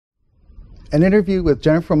An interview with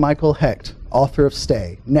Jennifer Michael Hecht, author of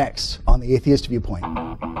Stay, next on the Atheist Viewpoint.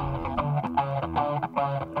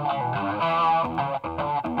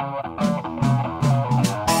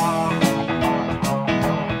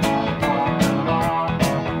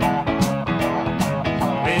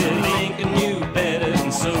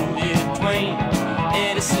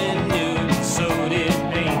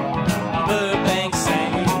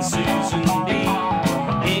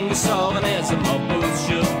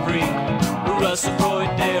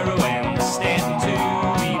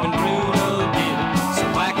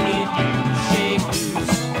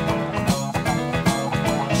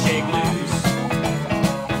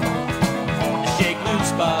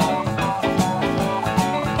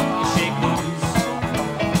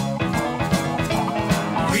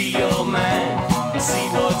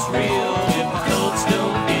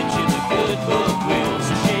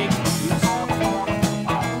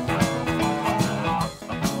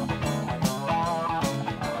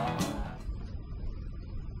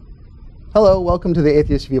 Hello, welcome to the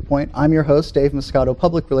Atheist Viewpoint. I'm your host, Dave Muscato,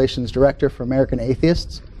 Public Relations Director for American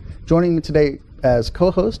Atheists. Joining me today as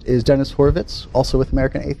co-host is Dennis Horvitz, also with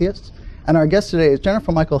American Atheists. And our guest today is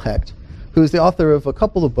Jennifer Michael Hecht, who is the author of a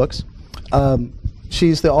couple of books.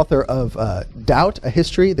 She's the author of Doubt, A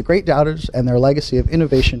History, The Great Doubters and Their Legacy of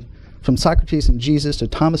Innovation, from Socrates and Jesus to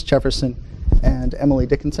Thomas Jefferson and Emily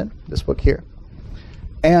Dickinson, this book here.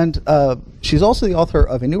 And she's also the author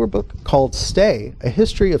of a newer book called Stay, A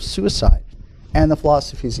History of Suicide and the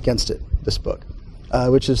Philosophies Against It, this book,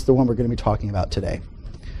 which is the one we're going to be talking about today.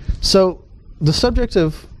 So the subject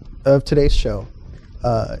of today's show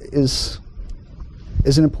is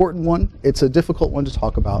an important one. It's a difficult one to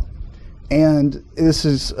talk about. And this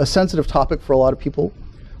is a sensitive topic for a lot of people.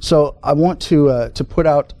 So I want to put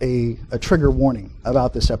out a trigger warning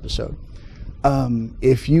about this episode.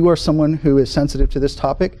 If you are someone who is sensitive to this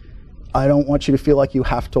topic, I don't want you to feel like you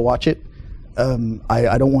have to watch it.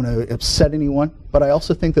 I don't want to upset anyone, but I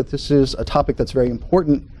also think that this is a topic that's very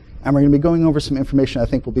important, and we're going to be going over some information I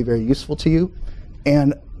think will be very useful to you,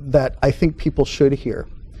 and that I think people should hear.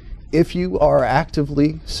 If you are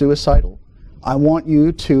actively suicidal, I want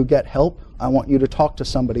you to get help. I want you to talk to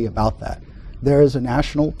somebody about that. There is a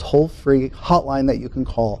national toll-free hotline that you can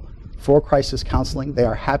call for crisis counseling. They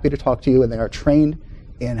are happy to talk to you, and they are trained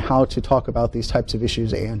in how to talk about these types of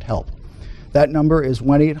issues and help. That number is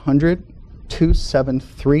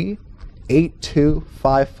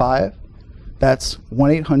 1-800-273-8255. That's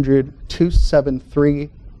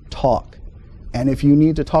 1-800-273-TALK. And if you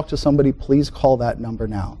need to talk to somebody, please call that number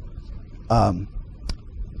now.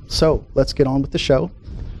 So let's get on with the show.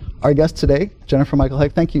 Our guest today, Jennifer Michael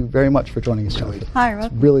Hecht, thank you very much for joining us, Jennifer. Hi,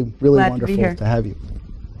 Rob. It's really Glad wonderful to have you.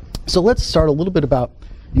 So let's start a little bit about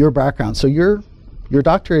your background. So your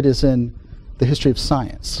doctorate is in the history of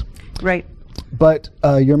science. Right. But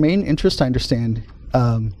your main interest, I understand,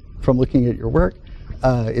 from looking at your work,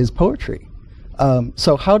 is poetry.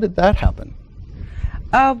 So how did that happen?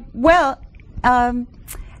 The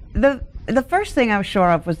first thing I was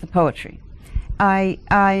sure of was the poetry.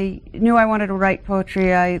 I knew I wanted to write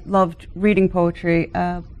poetry. I loved reading poetry,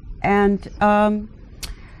 and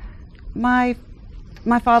my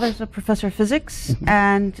father's a professor of physics,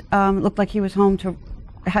 and it looked like he was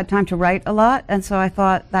had time to write a lot, and so I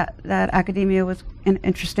thought that academia was an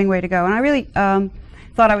interesting way to go. And I really thought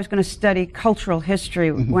I was going to study cultural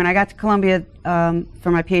history. When I got to Columbia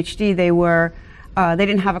for my PhD, they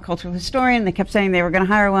didn't have a cultural historian. They kept saying they were going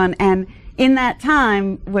to hire one, and in that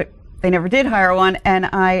time, they never did hire one, and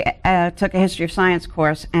I took a history of science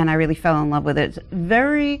course, and I really fell in love with it. It's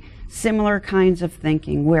very similar kinds of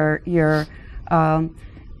thinking where the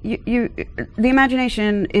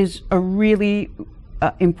imagination is a really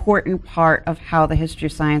important part of how the history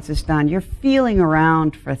of science is done. You're feeling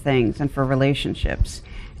around for things and for relationships,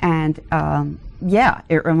 and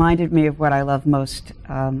it reminded me of what I love most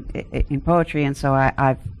in poetry, and so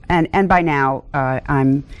and by now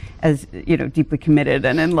I'm as deeply committed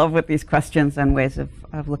and in love with these questions and ways of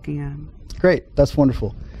looking at them. Great, that's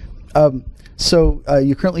wonderful. So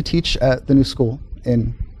you currently teach at the New School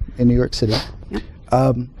in New York City. Yep.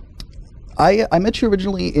 I met you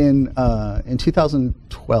originally in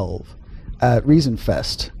 2012 at Reason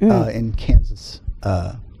Fest in Kansas,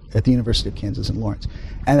 at the University of Kansas in Lawrence,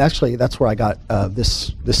 and actually that's where I got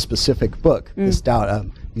this specific book, this Doubt.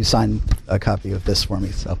 You signed a copy of this for me,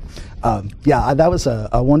 so that was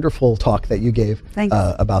a wonderful talk that you gave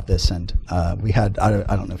about this, and we had I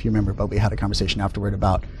don't know if you remember, but we had a conversation afterward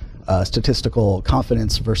about statistical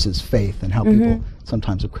confidence versus faith and how people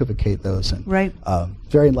sometimes equivocate those, and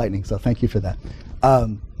very enlightening, so thank you for that.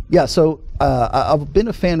 So I've been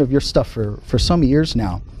a fan of your stuff for some years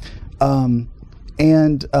now.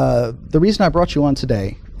 And the reason I brought you on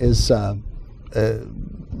today is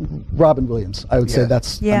Robin Williams. I would say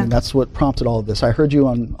that's I mean, that's what prompted all of this. I heard you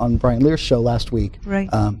on Brian Lear's show last week, right?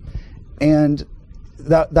 And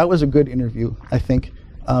that was a good interview. I think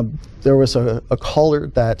there was a caller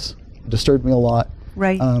that disturbed me a lot,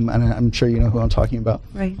 right? And I'm sure you know who I'm talking about,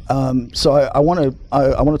 right? So I want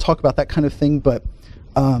to talk about that kind of thing, but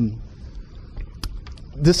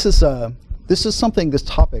this is something. This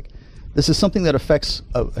topic. This is something that affects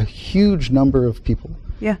a huge number of people.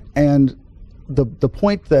 Yeah. And the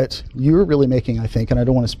point that you're really making, I think, and I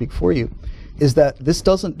don't want to speak for you, is that this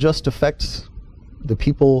doesn't just affect the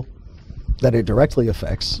people that it directly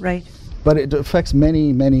affects. Right. But it affects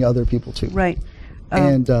many, many other people too. Right.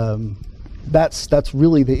 And that's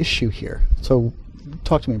really the issue here. So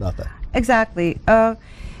talk to me about that. Exactly.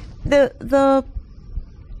 The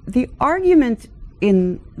argument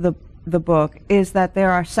in the book is that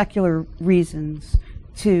there are secular reasons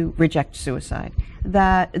to reject suicide.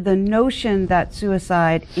 That the notion that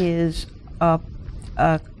suicide is a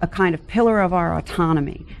kind of pillar of our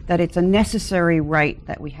autonomy, that it's a necessary right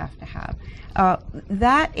that we have to have.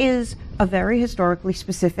 That is a very historically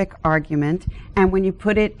specific argument, and when you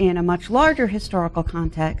put it in a much larger historical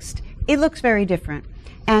context, it looks very different.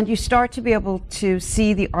 And you start to be able to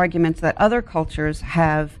see the arguments that other cultures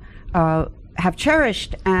have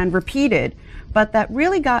cherished and repeated, but that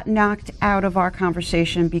really got knocked out of our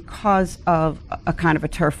conversation because of a kind of a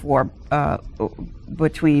turf war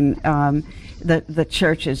between the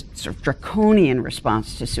church's sort of draconian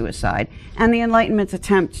response to suicide and the Enlightenment's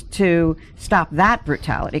attempt to stop that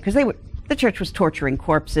brutality, because the church was torturing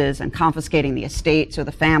corpses and confiscating the estate, so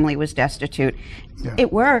the family was destitute. Yeah.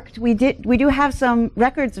 It worked. We do have some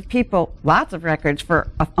records of people, lots of records for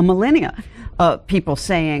a millennia, people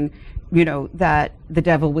saying, you know, that the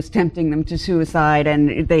devil was tempting them to suicide,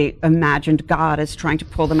 and they imagined God as trying to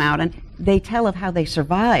pull them out, and they tell of how they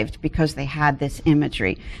survived because they had this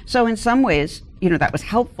imagery. So in some ways, you know, that was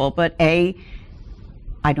helpful, but I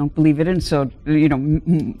don't believe it, and so, you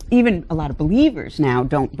know, even a lot of believers now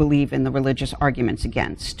don't believe in the religious arguments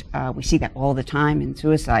against. We see that all the time in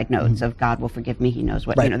suicide notes of God will forgive me, he knows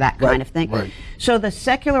what, you know, that kind of thing. Right. So the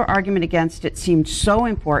secular argument against it seemed so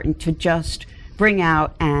important to just bring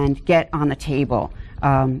out and get on the table,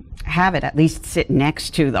 have it at least sit next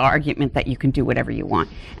to the argument that you can do whatever you want.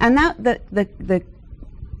 And that the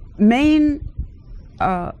main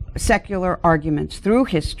secular arguments through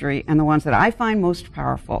history, and the ones that I find most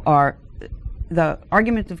powerful, are the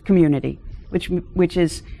argument of community, which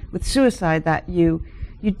is with suicide, that you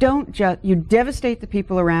don't just, you devastate the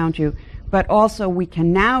people around you, but also we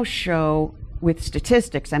can now show with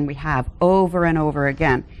statistics, and we have over and over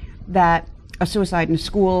again, that a suicide in a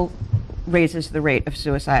school raises the rate of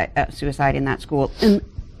suicide in that school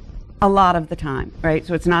a lot of the time, right?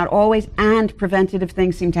 So it's not always, and preventative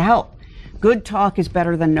things seem to help. Good talk is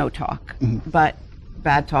better than no talk, but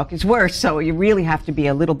bad talk is worse, so you really have to be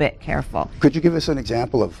a little bit careful. Could you give us an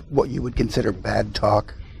example of what you would consider bad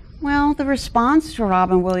talk? Well, the response to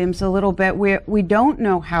Robin Williams a little bit, we don't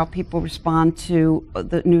know how people respond to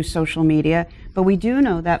the new social media, but we do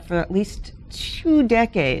know that for at least 2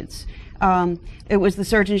 decades, it was the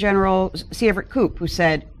Surgeon General, C. Everett Koop, who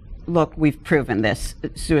said, look, we've proven this.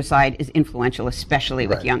 Suicide is influential, especially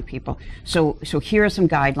with young people. So here are some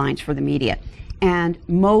guidelines for the media. And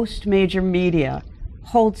most major media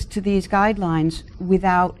holds to these guidelines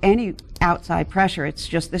without any outside pressure. It's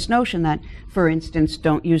just this notion that, for instance,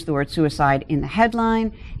 don't use the word suicide in the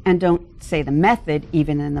headline, and don't say the method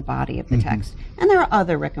even in the body of the text. And there are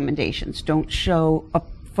other recommendations. Don't show a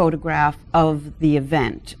photograph of the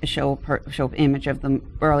event, show an image of them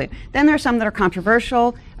earlier. Then there are some that are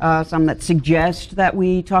controversial, some that suggest that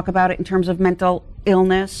we talk about it in terms of mental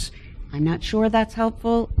illness. I'm not sure that's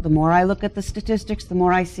helpful. The more I look at the statistics, the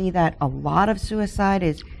more I see that a lot of suicide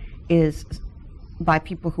is by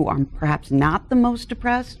people who are perhaps not the most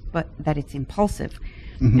depressed, but that it's impulsive.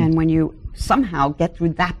 And when you somehow get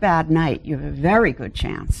through that bad night, you have a very good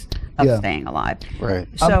chance of staying alive. Right.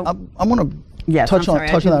 So I'm going to touch on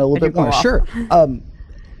that a little bit more. Sure.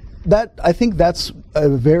 I think that's a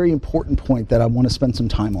very important point that I want to spend some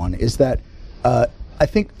time on, is that I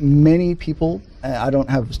think many people, I don't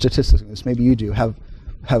have statistics on this, maybe you do, have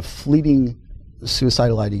fleeting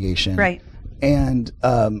suicidal ideation. Right. And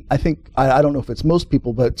I think, I don't know if it's most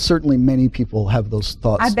people, but certainly many people have those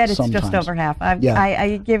thoughts. I bet it's sometimes. just over half.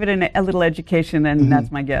 I give it a little education, and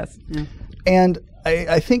that's my guess. Yeah. And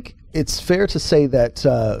I think it's fair to say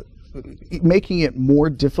that making it more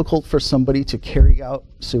difficult for somebody to carry out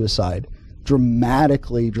suicide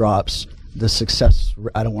dramatically drops the success.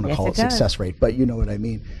 I don't want to Yes, call it it does. success rate, but you know what I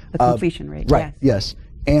mean. The completion rate. Right. Yes.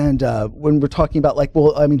 And when we're talking about, like,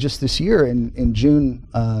 well, I mean, just this year in June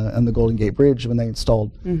on the Golden Gate Bridge, when they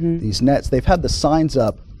installed these nets, they've had the signs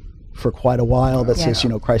up for quite a while that says, you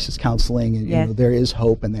know, crisis counseling, and you know, there is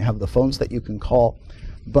hope, and they have the phones that you can call.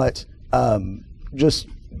 But just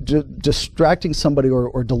distracting somebody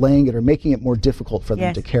or delaying it or making it more difficult for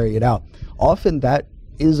them to carry it out, often that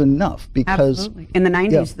is enough, because absolutely. In the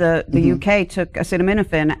 90s, the UK took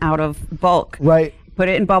acetaminophen out of bulk. Right. Put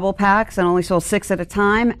it in bubble packs and only sold 6 at a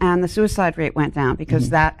time, and the suicide rate went down because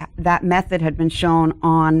that method had been shown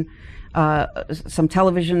on some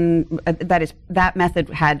television. That method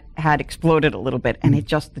had exploded a little bit, and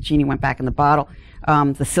the genie went back in the bottle.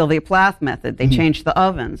 The Sylvia Plath method, they changed the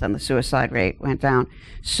ovens, and the suicide rate went down.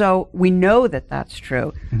 So we know that that's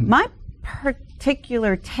true. My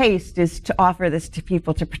particular taste is to offer this to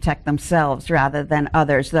people to protect themselves rather than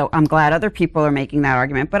others, though I'm glad other people are making that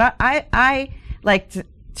argument. But I like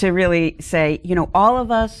to really say, you know, all of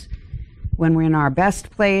us, when we're in our best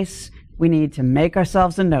place, we need to make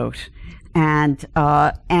ourselves a note and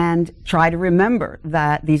try to remember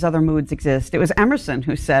that these other moods exist. It was Emerson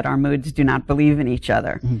who said our moods do not believe in each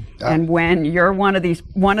other. And when you're one of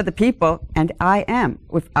the people, and I am,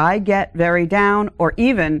 if I get very down, or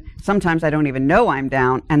even sometimes I don't even know I'm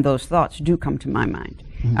down, and those thoughts do come to my mind.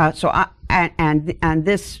 And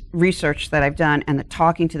this research that I've done and the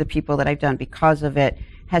talking to the people that I've done because of it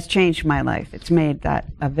has changed my life. It's made that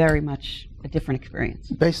a very much a different experience.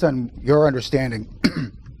 Based on your understanding,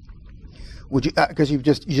 would you, because you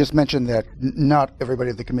just mentioned that not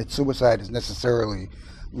everybody that commits suicide is necessarily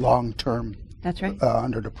long-term That's right.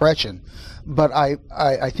 Under depression, but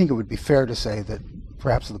I think it would be fair to say that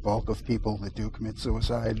perhaps the bulk of people that do commit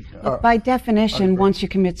suicide by definition, once you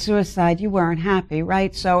commit suicide, you weren't happy,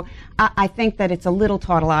 right? So I think that it's a little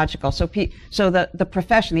tautological. So the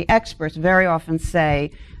profession, the experts very often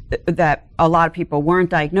say that a lot of people weren't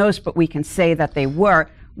diagnosed, but we can say that they were.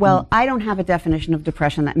 Well, I don't have a definition of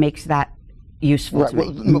depression that makes that useful to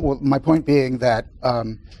me. Well, my point being that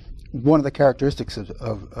one of the characteristics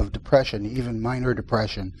of depression, even minor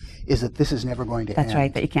depression, is that this is never going to end. That's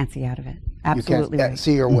right, that you can't see out of it. Absolutely You can't right.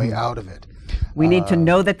 see your way out of it. We need to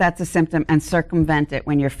know that that's a symptom and circumvent it.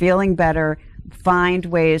 When you're feeling better, find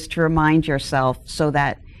ways to remind yourself, so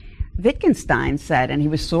that Wittgenstein said, and he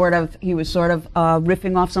was sort of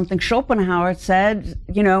riffing off something Schopenhauer said,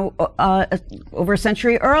 over a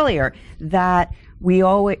century earlier, that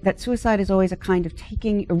suicide is always a kind of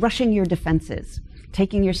rushing your defenses,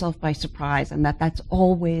 taking yourself by surprise, and that's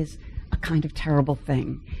always a kind of terrible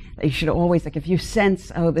thing. You should always, if you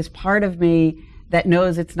sense, this part of me that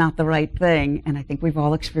knows it's not the right thing, and I think we've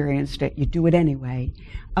all experienced it, you do it anyway.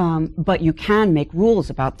 But you can make rules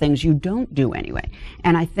about things you don't do anyway.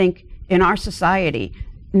 And I think in our society,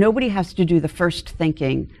 nobody has to do the first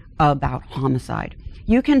thinking about homicide.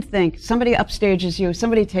 You can think, somebody upstages you,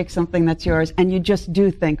 somebody takes something that's yours, and you just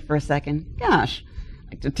do think for a second, gosh,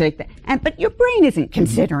 I'd like to take that. But your brain isn't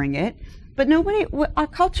considering it. But our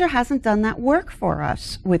culture hasn't done that work for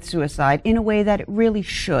us with suicide in a way that it really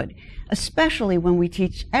should, especially when we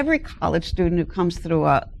teach every college student who comes through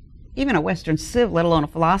even a Western Civ, let alone a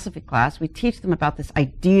philosophy class, we teach them about this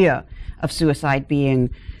idea of suicide being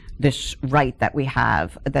this right that we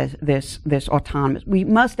have, this autonomous. We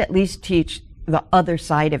must at least teach the other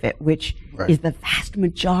side of it, which is the vast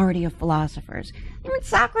majority of philosophers. Even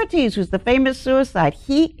Socrates, who's the famous suicide,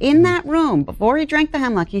 he, in that room, before he drank the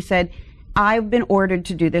hemlock, he said, I've been ordered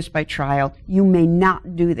to do this by trial. You may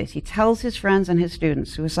not do this. He tells his friends and his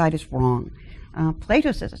students suicide is wrong.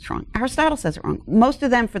 Plato says it's wrong. Aristotle says it's wrong. Most of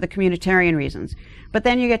them for the communitarian reasons. But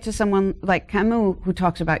then you get to someone like Camus, who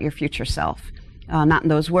talks about your future self. Not in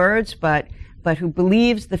those words, but who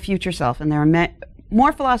believes the future self. And there are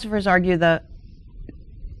more philosophers argue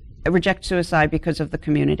reject suicide because of the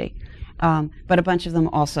community. But a bunch of them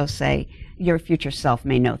also say your future self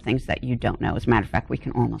may know things that you don't know. As a matter of fact, we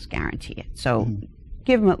can almost guarantee it. So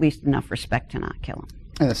give them at least enough respect to not kill them.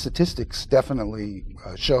 And the statistics definitely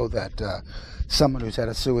show that someone who's had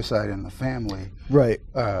a suicide in the family,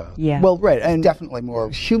 and definitely more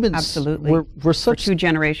humans. Absolutely, we're such for 2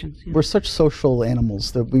 generations. Yeah. We're such social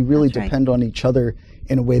animals that we really depend on each other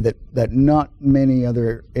in a way that not many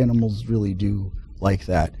other animals really do like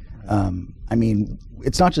that. I mean,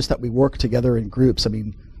 it's not just that we work together in groups. I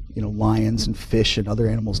mean, lions and fish and other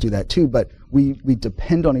animals do that too, but we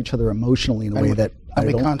depend on each other emotionally in a way that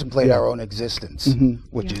we contemplate our own existence,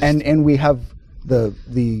 which is and we have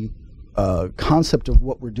the concept of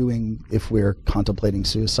what we're doing if we're contemplating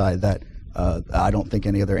suicide that I don't think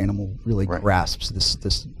any other animal really grasps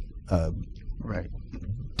this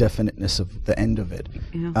definiteness of the end of it.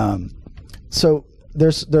 Yeah. So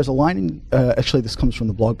there's a line in, actually this comes from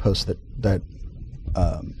the blog post that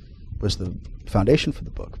was the foundation for the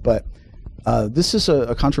book, but this is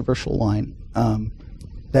a controversial line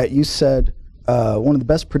that you said one of the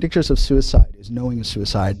best predictors of suicide is knowing a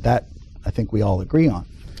suicide. That I think we all agree on.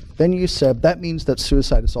 Then you said that means that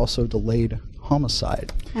suicide is also delayed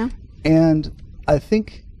homicide. Yeah. And I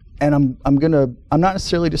think, and I'm not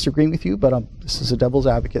necessarily disagreeing with you, but this is a devil's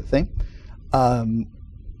advocate thing.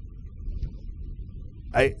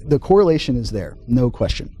 The correlation is there, no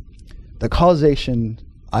question. The causation,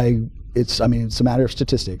 it's a matter of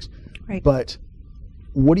statistics. Right. But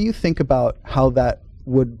what do you think about how that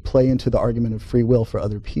would play into the argument of free will for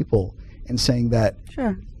other people, and saying that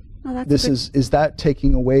Sure. No, that's is that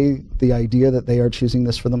taking away the idea that they are choosing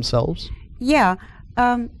this for themselves? Yeah.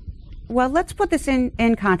 Well, let's put this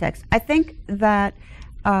in context. I think that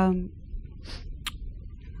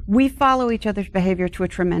we follow each other's behavior to a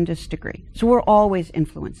tremendous degree. So we're always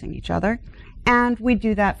influencing each other. And we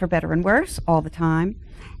do that for better and worse all the time.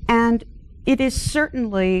 And it is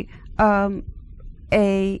certainly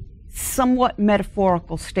a somewhat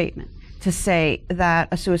metaphorical statement to say that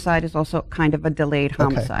a suicide is also kind of a delayed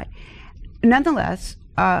homicide. Okay. Nonetheless,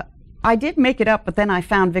 I did make it up, but then I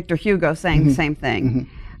found Victor Hugo saying the same thing.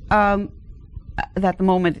 That the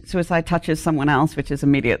moment suicide touches someone else, which is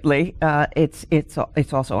immediately, it's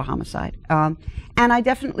also a homicide. And I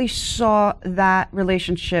definitely saw that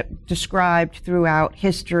relationship described throughout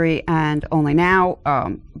history and only now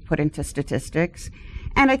put into statistics.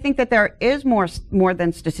 And I think that there is more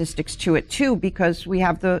than statistics to it too, because we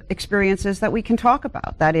have the experiences that we can talk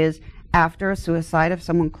about. That is, after a suicide of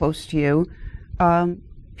someone close to you,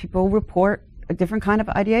 people report a different kind of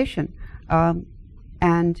ideation.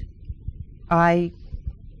 And I've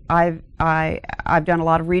done a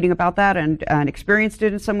lot of reading about that and experienced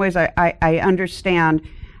it in some ways. I understand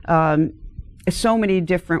so many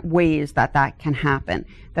different ways that can happen,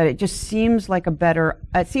 that it just seems like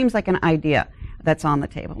it seems like an idea that's on the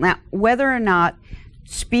table. Now, whether or not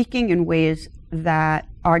speaking in ways that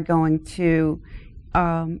are going to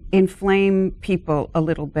inflame people a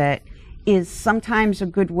little bit is sometimes a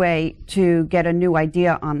good way to get a new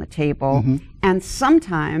idea on the table, and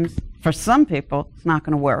sometimes, for some people, it's not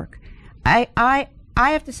going to work. I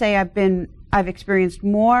have to say I've experienced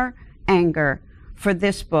more anger for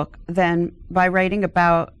this book than by writing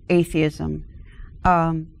about atheism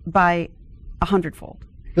by 100-fold.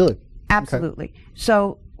 Really? Absolutely. Okay.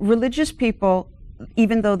 So religious people,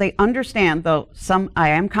 even though they understand, I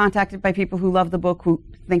am contacted by people who love the book who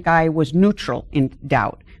think I was neutral in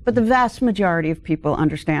doubt. But the vast majority of people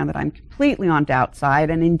understand that I'm completely on doubt side,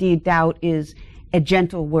 and indeed doubt is a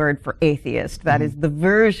gentle word for atheist. That is the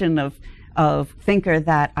version of thinker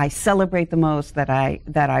that I celebrate the most, that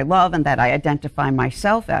I love, and that I identify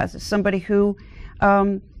myself as somebody who,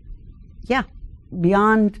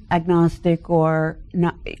 beyond agnostic or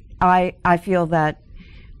not. I feel that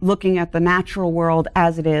looking at the natural world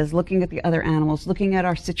as it is, looking at the other animals, looking at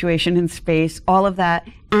our situation in space, all of that,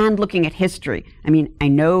 and looking at history. I mean, I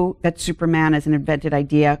know that Superman is an invented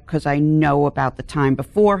idea because I know about the time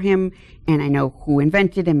before him, and I know who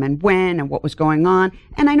invented him and when and what was going on,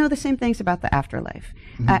 and I know the same things about the afterlife.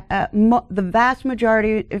 The vast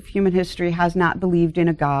majority of human history has not believed in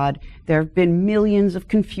a God. There have been millions of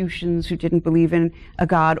Confucians who didn't believe in a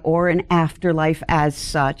God or an afterlife as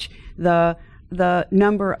such. The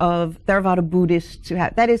number of Theravada Buddhists who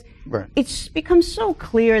have, that is, right. It's become so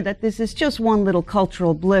clear that this is just one little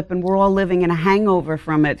cultural blip and we're all living in a hangover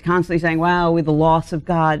from it, constantly saying, wow, with the loss of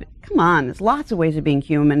God. Come on, there's lots of ways of being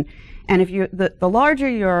human. And if the larger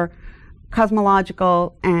your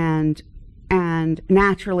cosmological and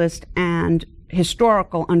naturalist and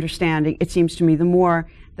historical understanding, it seems to me, the more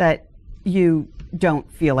that you don't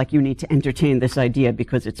feel like you need to entertain this idea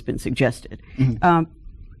because it's been suggested.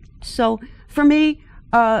 So for me,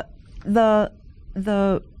 the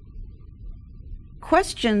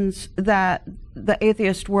questions that the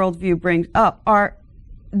atheist worldview brings up are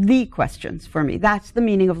the questions for me. That's the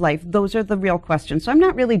meaning of life. Those are the real questions. So I'm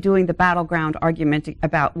not really doing the battleground argument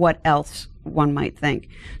about what else one might think.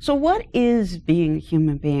 So what is being a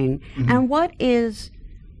human being? And what is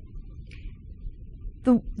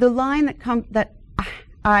the line that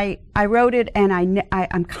I wrote it, and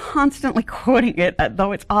I'm constantly quoting it,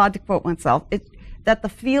 though it's odd to quote myself, that the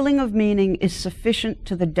feeling of meaning is sufficient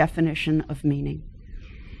to the definition of meaning.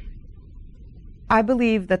 I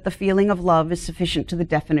believe that the feeling of love is sufficient to the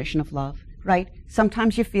definition of love, right?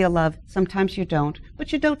 Sometimes you feel love, sometimes you don't,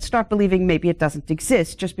 but you don't start believing maybe it doesn't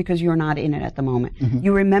exist just because you're not in it at the moment.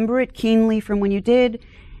 You remember it keenly from when you did,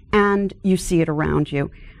 and you see it around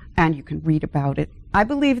you. and you can read about it. I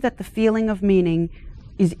believe that the feeling of meaning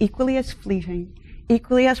is equally as fleeting,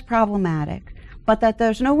 equally as problematic, but that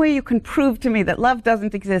there's no way you can prove to me that love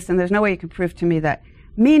doesn't exist, and there's no way you can prove to me that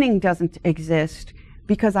meaning doesn't exist,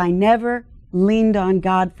 because I never leaned on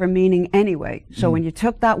God for meaning anyway. So when you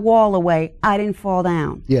took that wall away, I didn't fall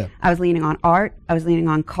down. Yeah. I was leaning on art, I was leaning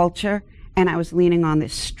on culture, and I was leaning on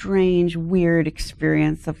this strange, weird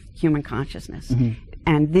experience of human consciousness.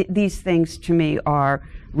 And these things to me are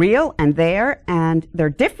real and they're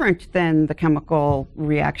different than the chemical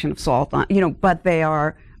reaction of salt, but they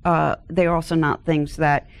are also not things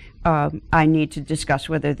that I need to discuss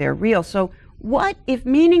whether they're real. So what if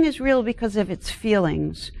meaning is real because of its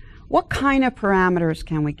feelings? What kind of parameters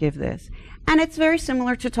can we give this? And it's very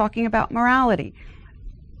similar to talking about morality.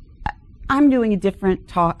 I'm doing a different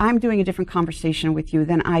conversation with you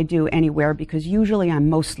than I do anywhere, because usually I'm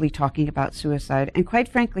mostly talking about suicide. And quite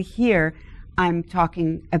frankly, here I'm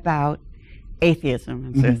talking about atheism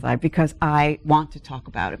and suicide because I want to talk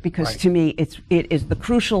about it, because to me it is the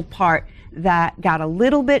crucial part that got a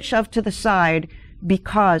little bit shoved to the side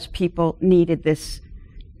because people needed this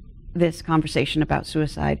conversation about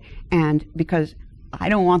suicide, and because I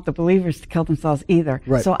don't want the believers to kill themselves either.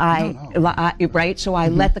 Right. So So I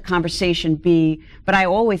let the conversation be, but I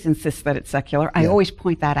always insist that it's secular. I always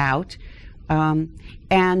point that out. And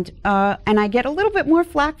I get a little bit more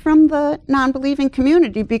flack from the non-believing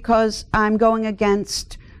community because I'm going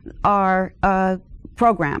against our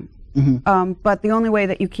program. But the only way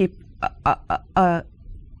that you keep a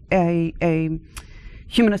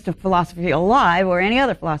humanistic philosophy alive, or any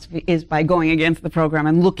other philosophy, is by going against the program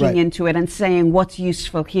and looking into it and saying what's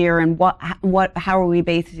useful here and how are we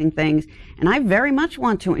basing things. And I very much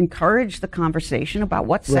want to encourage the conversation about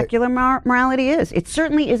what secular morality is. It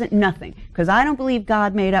certainly isn't nothing, because I don't believe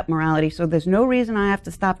God made up morality, so there's no reason I have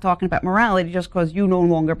to stop talking about morality just because you no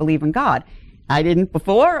longer believe in God. I didn't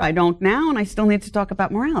before, I don't now, and I still need to talk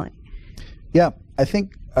about morality. Yeah, I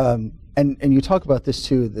think, and you talk about this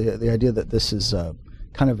too, the idea that this is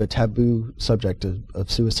kind of a taboo subject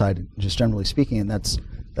of suicide, just generally speaking, and that's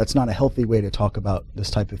not a healthy way to talk about this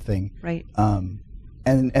type of thing. Right.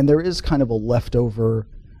 And there is kind of a leftover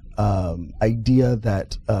idea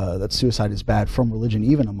that that suicide is bad from religion,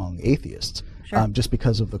 even among atheists, just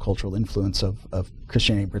because of the cultural influence of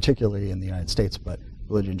Christianity, particularly in the United States, but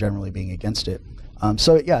religion generally being against it.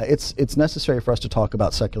 So yeah, it's necessary for us to talk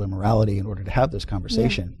about secular morality in order to have this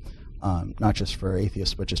conversation. Not just for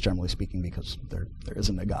atheists, but just generally speaking, because there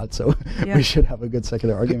isn't a God, so we should have a good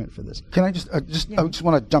secular argument for this. Can I just I just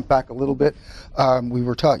want to jump back a little bit? We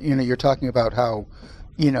were talking, you're talking about how,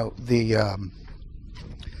 I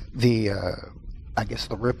guess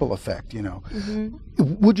the ripple effect,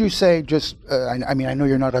 Would you say just, I mean, I know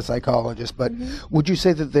you're not a psychologist, but would you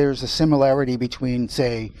say that there's a similarity between,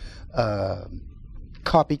 say,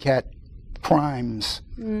 copycat crimes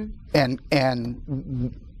and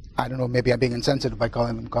I don't know, maybe I'm being insensitive by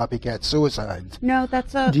calling them copycat suicides. No,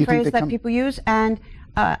 that's a phrase that people use, and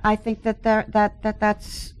I think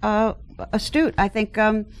that's astute. I think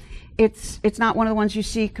it's not one of the ones you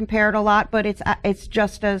see compared a lot, but it's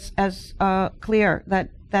just as clear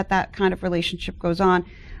that kind of relationship goes on.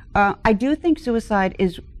 I do think suicide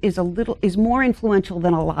is more influential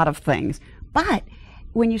than a lot of things, but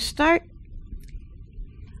when you start,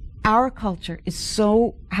 our culture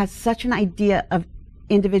has such an idea of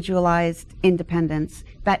individualized independence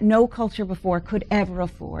that no culture before could ever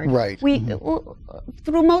afford. Right.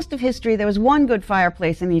 Through most of history, there was one good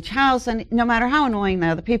fireplace in each house, and no matter how annoying the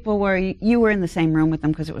other people were, you were in the same room with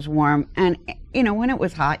them because it was warm. And when it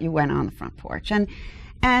was hot, you went on the front porch.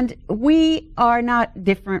 And we are not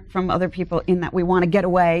different from other people in that we want to get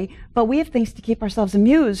away, but we have things to keep ourselves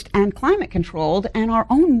amused and climate controlled, and our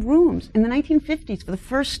own rooms. In the 1950s, for the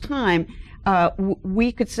first time,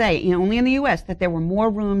 we could say, only in the U.S., that there were more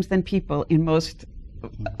rooms than people in most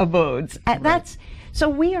abodes. So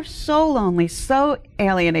we are so lonely, so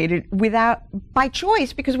alienated, by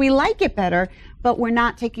choice, because we like it better, but we're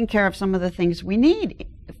not taking care of some of the things we need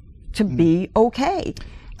to be okay.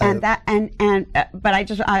 But I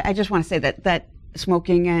just want to say that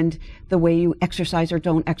smoking and the way you exercise or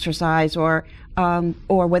don't exercise, or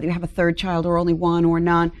whether you have a third child or only one or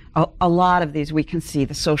none, a lot of these we can see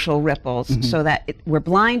the social ripples, so that we're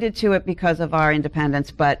blinded to it because of our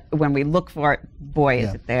independence, but when we look for it, boy,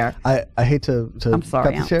 is it there. I hate to I'm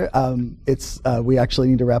sorry, cut this here. We actually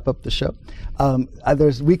need to wrap up the show.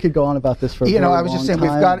 We could go on about this for a very I was just saying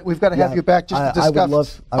time. we've got to have you back just to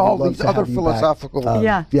discuss all these other philosophical.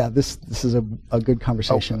 This is a good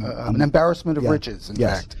conversation. An embarrassment of riches, in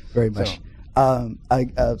fact. Very much. I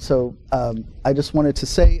just wanted to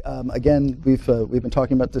say again, we've been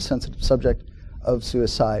talking about this sensitive subject of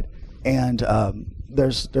suicide, and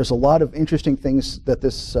there's a lot of interesting things that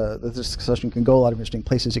this discussion can go, a lot of interesting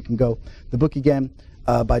places it can go. The book again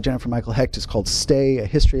by Jennifer Michael Hecht is called "Stay: A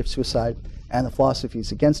History of Suicide and the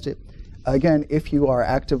Philosophies Against It." Again, if you are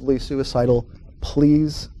actively suicidal,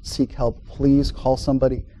 please seek help. Please call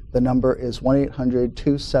somebody. The number is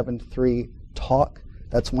 1-800-273-TALK.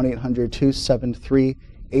 That's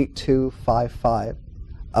 1-800-273-8255.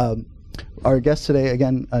 Our guest today,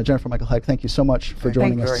 again, Jennifer Michael Hecht, thank you so much for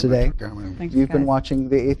joining us today. You've been watching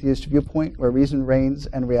The Atheist Viewpoint, where reason reigns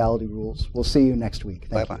and reality rules. We'll see you next week.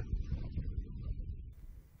 Thank you.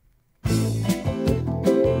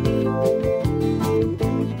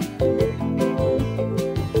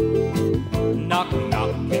 Knock,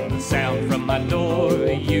 knock, and the sound from my door,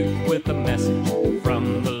 a youth with a message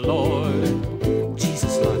from the Lord.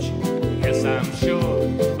 Jesus loves you, yes I'm sure,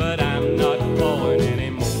 but I'm not falling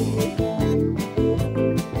anymore.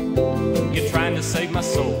 You're trying to save my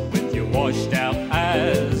soul with your washed out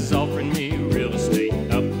eyes, offering me real estate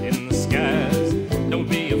up in the skies. Don't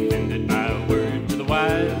be offended by a word to the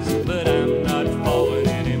wise, but I'm not falling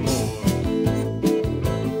anymore.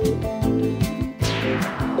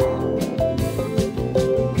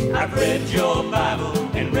 I've read your Bible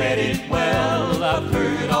and read it well. I've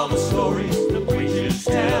heard all the stories the preachers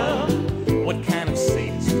tell. What kind of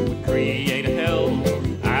saints would create a hell?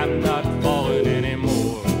 I'm not falling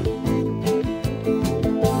anymore.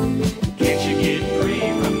 Can't you get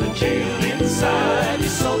free from the jail inside? You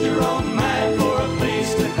sold your own mind for a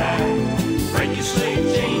place to hide. Break your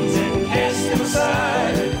slave chains and cast them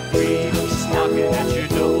aside. Freedom's knocking at your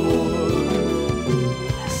door.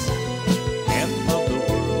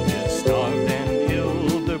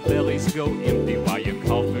 Bellies go empty while your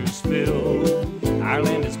coffers fill. Our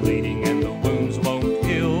land is bleeding and the wounds won't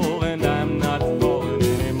heal, and I'm not falling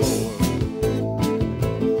anymore.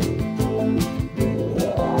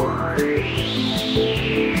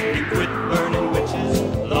 You quit burning witches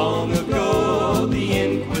long ago. The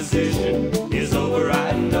Inquisition is over,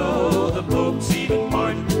 I know. The Pope's even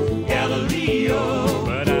pardoned Galileo,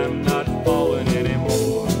 but I'm not falling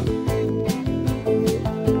anymore.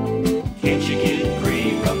 Can't you get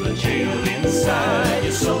free from the jail inside?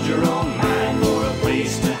 You sold your own mind for a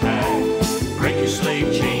place to hide. Break your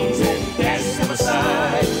slave chains and cast them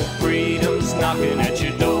aside. Freedom's knocking at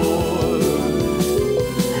your door.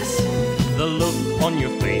 The look on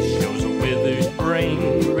your face shows a withered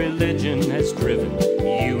brain. Religion has driven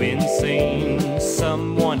you insane.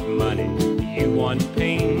 Some want money, you want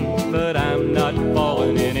pain, but I'm not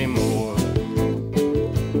falling anymore.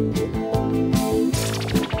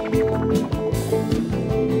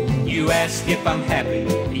 You ask if I'm happy,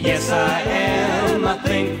 yes I am. I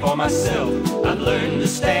think for myself, I've learned to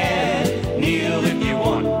stand. Kneel if you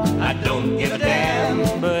want, I don't give a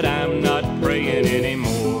damn, but I'm not praying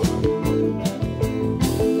anymore.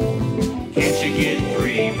 Can't you get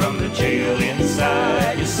free from the jail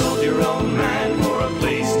inside? You sold your own mind for a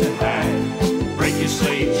place to hide. Break your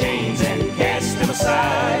slave chains and cast them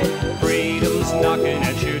aside. Freedom's knocking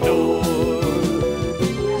at your door.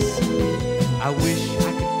 I wish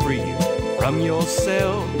I could free you from your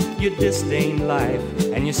cell. You disdain life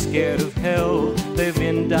and you're scared of hell. They've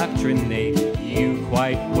indoctrinated you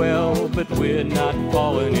quite well, but we're not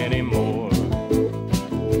falling anymore.